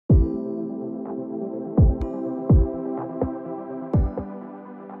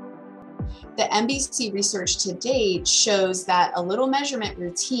the MBC research to date shows that a little measurement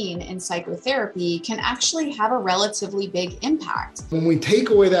routine in psychotherapy can actually have a relatively big impact. When we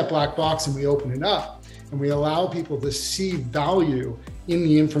take away that black box and we open it up and we allow people to see value in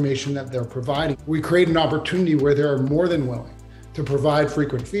the information that they're providing, we create an opportunity where they're more than willing to provide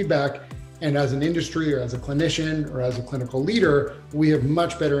frequent feedback. And as an industry or as a clinician or as a clinical leader, we have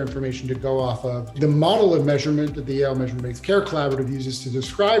much better information to go off of. The model of measurement that the Yale Measurement-Based Care Collaborative uses to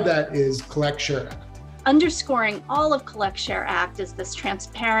describe that is collect, share, act. Underscoring all of Collect, Share, Act is this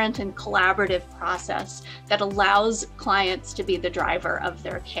transparent and collaborative process that allows clients to be the driver of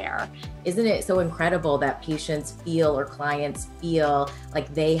their care. Isn't it so incredible that patients feel or clients feel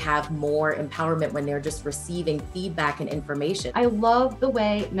like they have more empowerment when they're just receiving feedback and information? I love the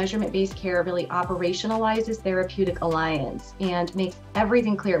way measurement-based care really operationalizes therapeutic alliance and makes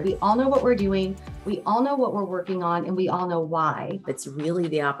everything clear. We all know what we're doing, we all know what we're working on, and we all know why. It's really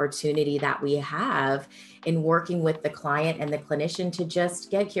the opportunity that we have in working with the client and the clinician to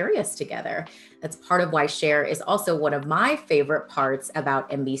just get curious together. That's part of why Share is also one of my favorite parts about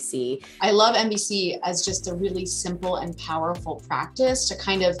MBC. I love MBC as just a really simple and powerful practice to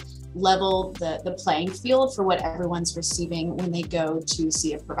kind of level the playing field for what everyone's receiving when they go to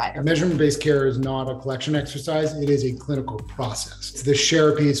see a provider. Measurement-based care is not a collection exercise, it is a clinical process. It's the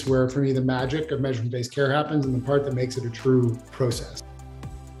share piece where, for me, the magic of measurement-based care happens and the part that makes it a true process.